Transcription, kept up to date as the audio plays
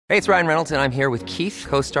Hey, it's Ryan Reynolds, and I'm here with Keith,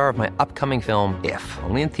 co-star of my upcoming film, If,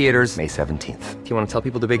 only in theaters May 17th. Do you want to tell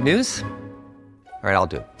people the big news? All right, I'll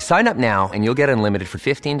do it. Sign up now and you'll get unlimited for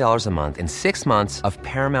 $15 a month and 6 months of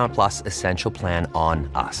Paramount Plus Essential Plan on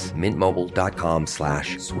us.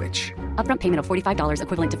 MintMobile.com/switch. Upfront payment of $45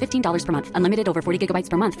 equivalent to $15 per month. Unlimited over 40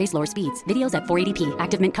 gigabytes per month. Face lower speeds. Videos at 480p.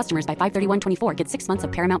 Active Mint customers by 531.24 get 6 months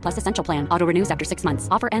of Paramount Plus Essential Plan. Auto renews after 6 months.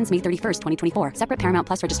 Offer ends May 31st, 2024. Separate Paramount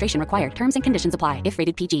Plus registration required. Terms and conditions apply if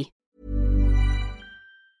rated PG.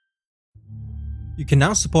 You can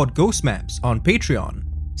now support Ghost Maps on Patreon.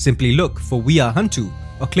 Simply look for We Are Hantu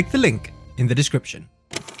or click the link in the description.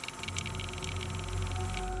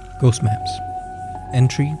 Ghost Maps.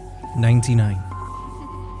 Entry 99.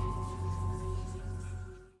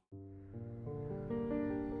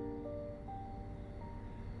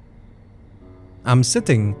 I'm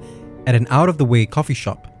sitting at an out-of-the-way coffee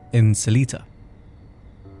shop in Salita.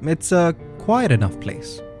 It's a quiet enough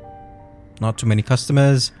place. Not too many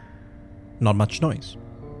customers, not much noise.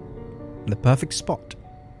 The perfect spot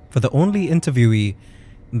for the only interviewee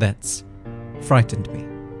that's frightened me.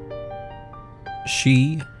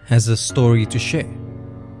 She has a story to share,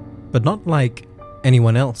 but not like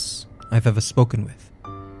anyone else I've ever spoken with.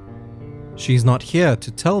 She's not here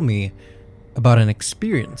to tell me about an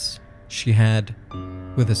experience she had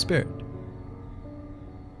with a spirit.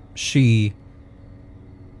 She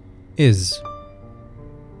is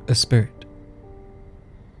a spirit,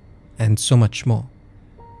 and so much more.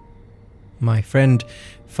 My friend,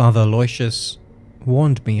 Father Aloysius,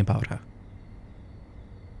 warned me about her.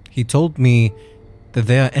 He told me that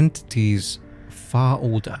there are entities far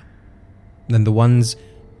older than the ones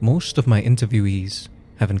most of my interviewees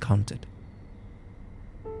have encountered.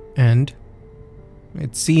 And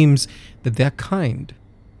it seems that their kind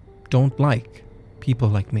don't like people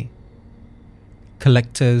like me,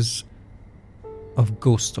 collectors of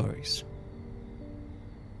ghost stories.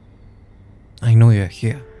 I know you're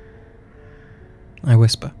here, I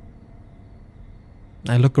whisper.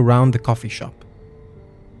 I look around the coffee shop.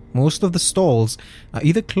 Most of the stalls are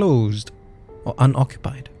either closed or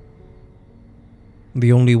unoccupied.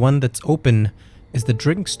 The only one that's open is the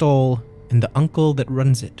drink stall, and the uncle that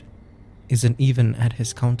runs it isn't even at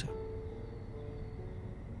his counter.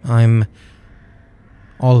 I'm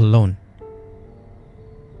all alone.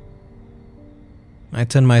 I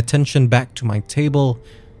turn my attention back to my table,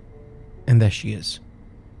 and there she is,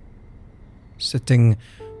 sitting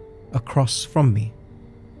across from me.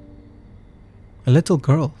 A little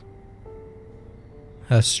girl.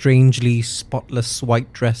 Her strangely spotless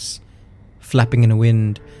white dress flapping in a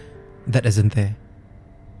wind that isn't there.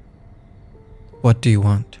 What do you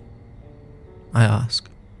want? I ask.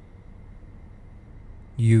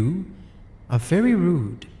 You are very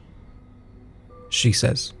rude, she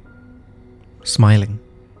says, smiling.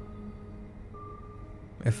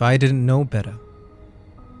 If I didn't know better,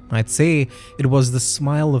 I'd say it was the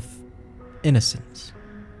smile of innocence,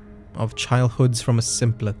 of childhoods from a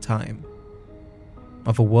simpler time,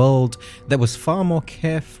 of a world that was far more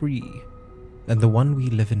carefree than the one we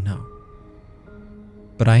live in now.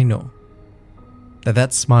 But I know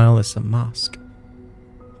that smile is a mask,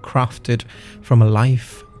 crafted from a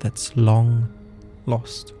life that's long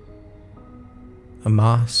lost. A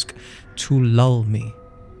mask to lull me.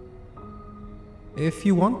 If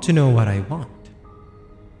you want to know what I want,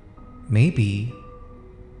 maybe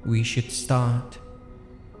we should start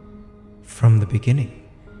from the beginning.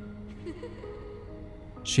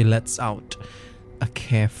 She lets out a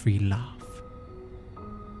carefree laugh.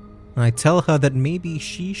 I tell her that maybe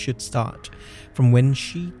she should start from when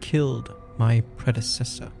she killed my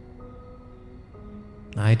predecessor.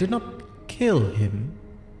 I did not kill him,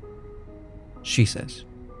 she says,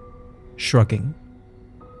 shrugging,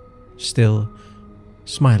 still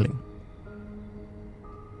smiling.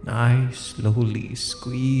 I slowly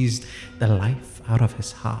squeezed the life out of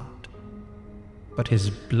his heart, but his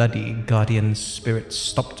bloody guardian spirit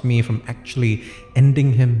stopped me from actually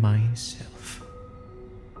ending him myself.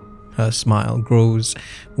 Her smile grows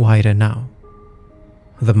wider now.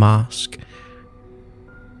 The mask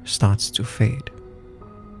starts to fade.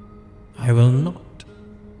 I will not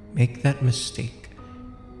make that mistake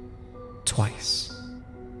twice.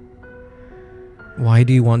 Why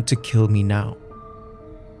do you want to kill me now?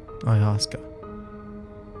 I ask her.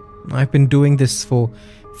 I've been doing this for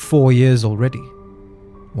 4 years already.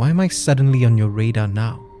 Why am I suddenly on your radar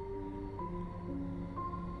now?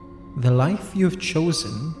 The life you've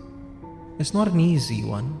chosen is not an easy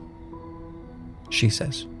one, she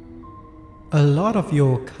says. A lot of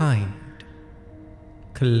your kind,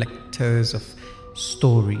 collectors of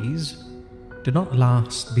stories, do not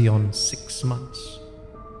last beyond 6 months.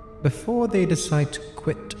 before they decide to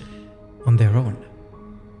quit on their own.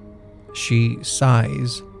 She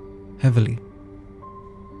sighs heavily.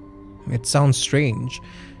 It sounds strange,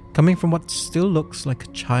 coming from what still looks like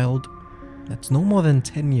a child that's no more than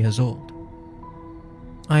 10 years old.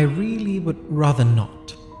 I really would rather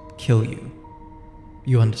not kill you.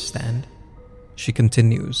 You understand? She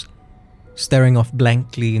continues, staring off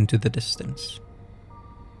blankly into the distance.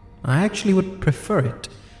 I actually would prefer it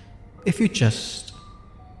if you just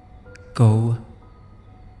go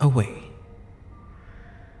away.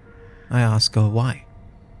 I ask her why.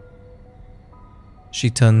 She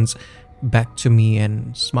turns back to me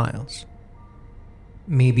and smiles.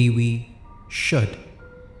 Maybe we should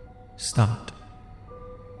start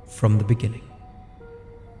from the beginning,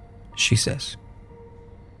 she says.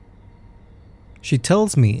 She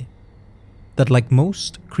tells me that, like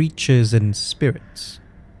most creatures and spirits,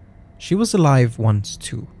 she was alive once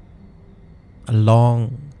too. A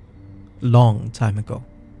long, long time ago.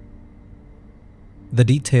 The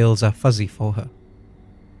details are fuzzy for her,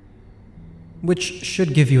 which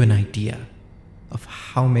should give you an idea of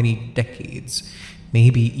how many decades,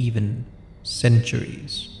 maybe even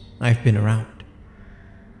centuries, I've been around.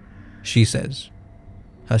 She says,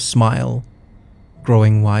 her smile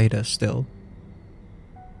growing wider still.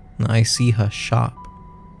 I see her sharp,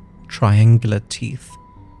 triangular teeth.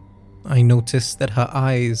 I notice that her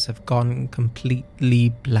eyes have gone completely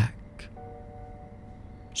black.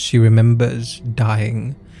 She remembers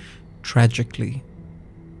dying tragically.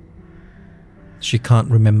 She can't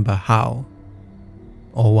remember how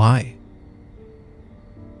or why.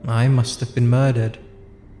 I must have been murdered,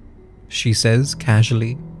 she says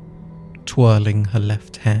casually, twirling her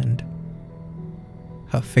left hand.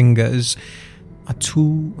 Her fingers are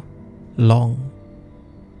too long,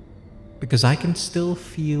 because I can still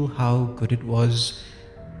feel how good it was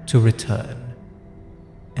to return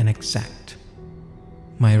and exact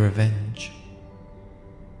my revenge.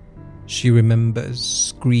 She remembers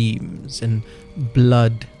screams and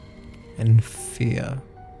blood and fear.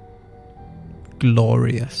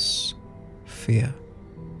 Glorious fear.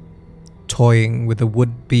 Toying with a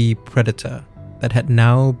would-be predator that had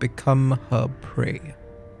now become her prey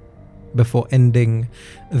before ending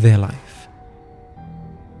their life.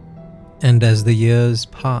 And as the years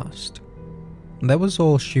passed, that was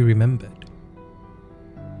all she remembered.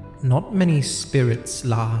 Not many spirits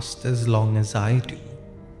last as long as I do,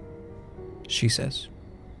 she says.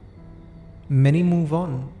 Many move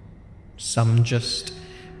on. Some just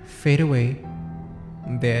fade away,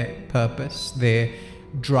 their purpose, their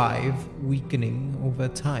drive weakening over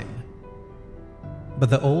time. But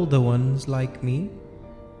the older ones like me,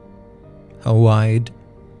 a wide,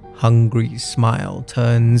 hungry smile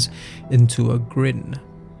turns into a grin.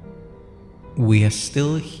 We are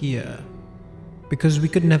still here because we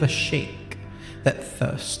could never shake that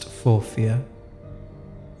thirst for fear.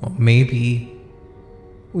 Or maybe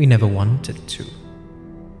we never wanted to.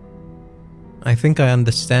 I think I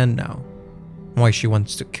understand now why she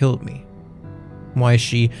wants to kill me. Why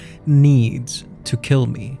she needs to kill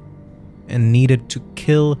me and needed to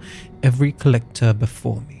kill every collector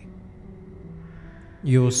before me.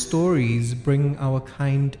 Your stories bring our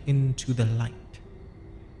kind into the light,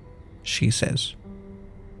 she says.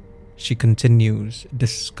 She continues,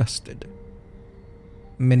 disgusted.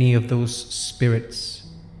 Many of those spirits,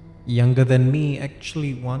 younger than me,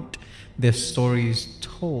 actually want their stories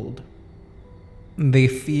told. They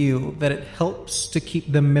feel that it helps to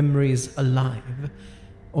keep their memories alive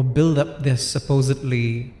or build up their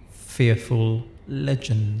supposedly fearful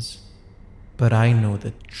legends. But I know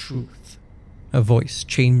the truth. Her voice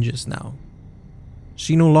changes now.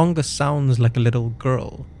 She no longer sounds like a little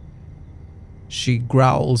girl. She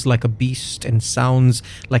growls like a beast and sounds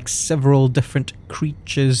like several different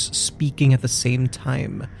creatures speaking at the same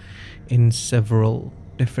time in several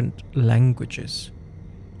different languages.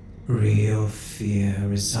 Real fear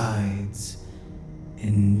resides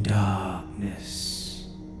in darkness.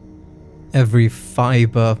 Every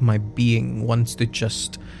fiber of my being wants to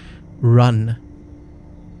just run.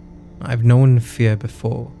 I've known fear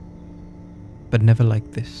before, but never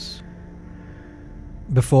like this.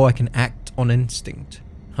 Before I can act on instinct,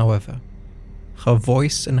 however, her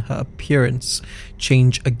voice and her appearance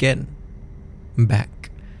change again, back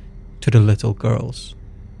to the little girls.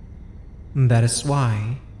 That is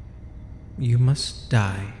why you must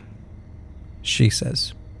die, she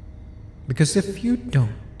says. Because if you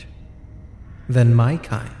don't, then my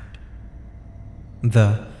kind,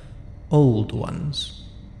 the old ones,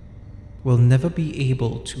 will never be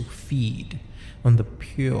able to feed on the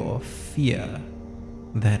pure fear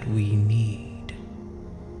that we need.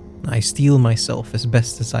 I steel myself as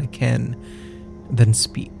best as I can, then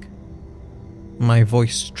speak. My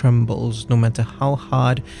voice trembles no matter how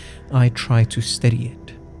hard I try to steady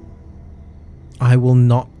it. I will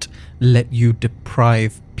not let you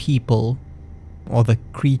deprive people or the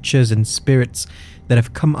creatures and spirits that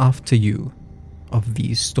have come after you of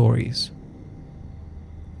these stories.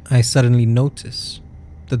 I suddenly notice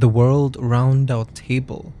that the world around our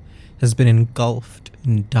table has been engulfed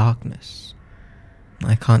in darkness.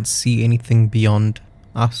 I can't see anything beyond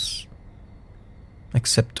us,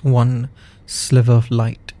 except one sliver of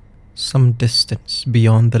light some distance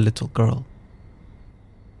beyond the little girl.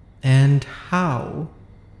 And how,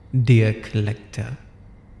 dear collector,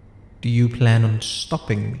 do you plan on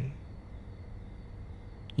stopping me?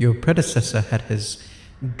 Your predecessor had his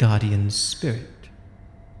guardian spirit.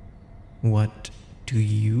 What do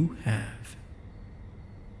you have?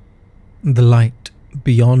 The light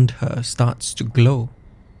beyond her starts to glow.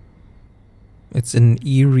 It's an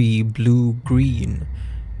eerie blue-green,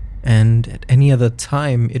 and at any other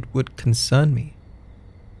time it would concern me.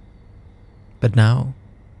 But now,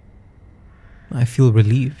 I feel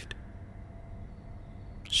relieved.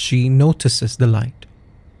 She notices the light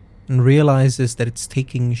and realizes that it's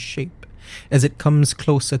taking shape as it comes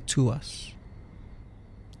closer to us.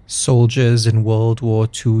 Soldiers in World War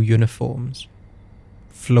II uniforms,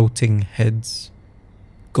 floating heads,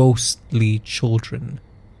 ghostly children,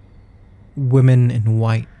 women in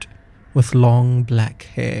white with long black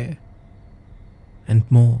hair, and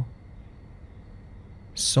more.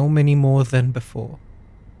 So many more than before.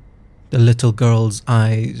 The little girl's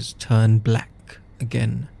eyes turn black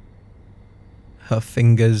again. Her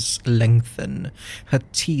fingers lengthen, her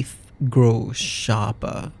teeth grow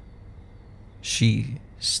sharper. She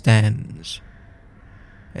stands,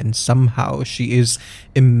 and somehow she is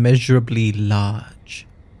immeasurably large,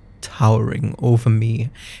 towering over me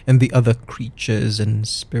and the other creatures and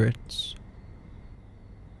spirits.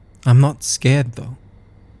 I'm not scared though,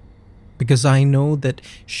 because I know that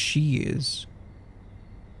she is.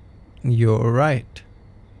 You're right,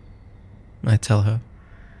 I tell her.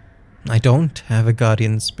 I don't have a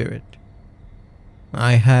guardian spirit.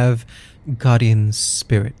 I have guardian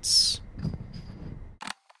spirits.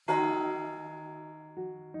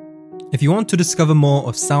 If you want to discover more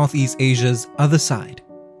of Southeast Asia's other side,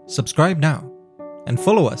 subscribe now and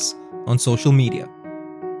follow us on social media.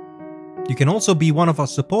 You can also be one of our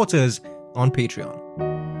supporters on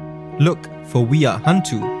Patreon. Look for We Are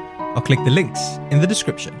Hantu or click the links in the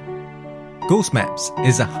description. Ghost Maps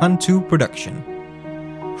is a Hantu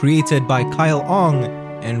production, created by Kyle Ong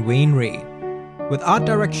and Wayne Ray, with art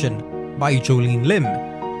direction by Jolene Lim,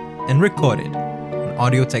 and recorded on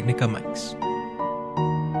Audio-Technica mics.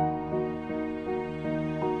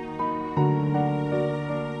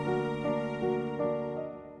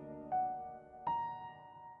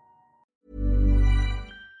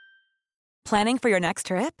 Planning for your next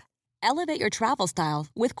trip? Elevate your travel style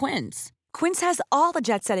with Quince. Quince has all the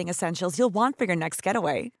jet-setting essentials you'll want for your next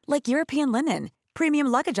getaway, like European linen, premium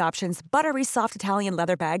luggage options, buttery soft Italian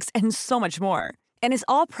leather bags, and so much more. And is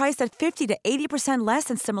all priced at 50 to 80% less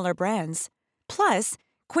than similar brands. Plus,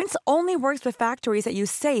 Quince only works with factories that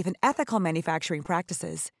use safe and ethical manufacturing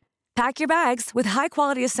practices. Pack your bags with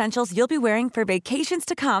high-quality essentials you'll be wearing for vacations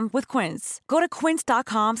to come with Quince. Go to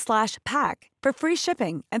quince.com/pack for free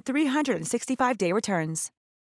shipping and 365-day returns.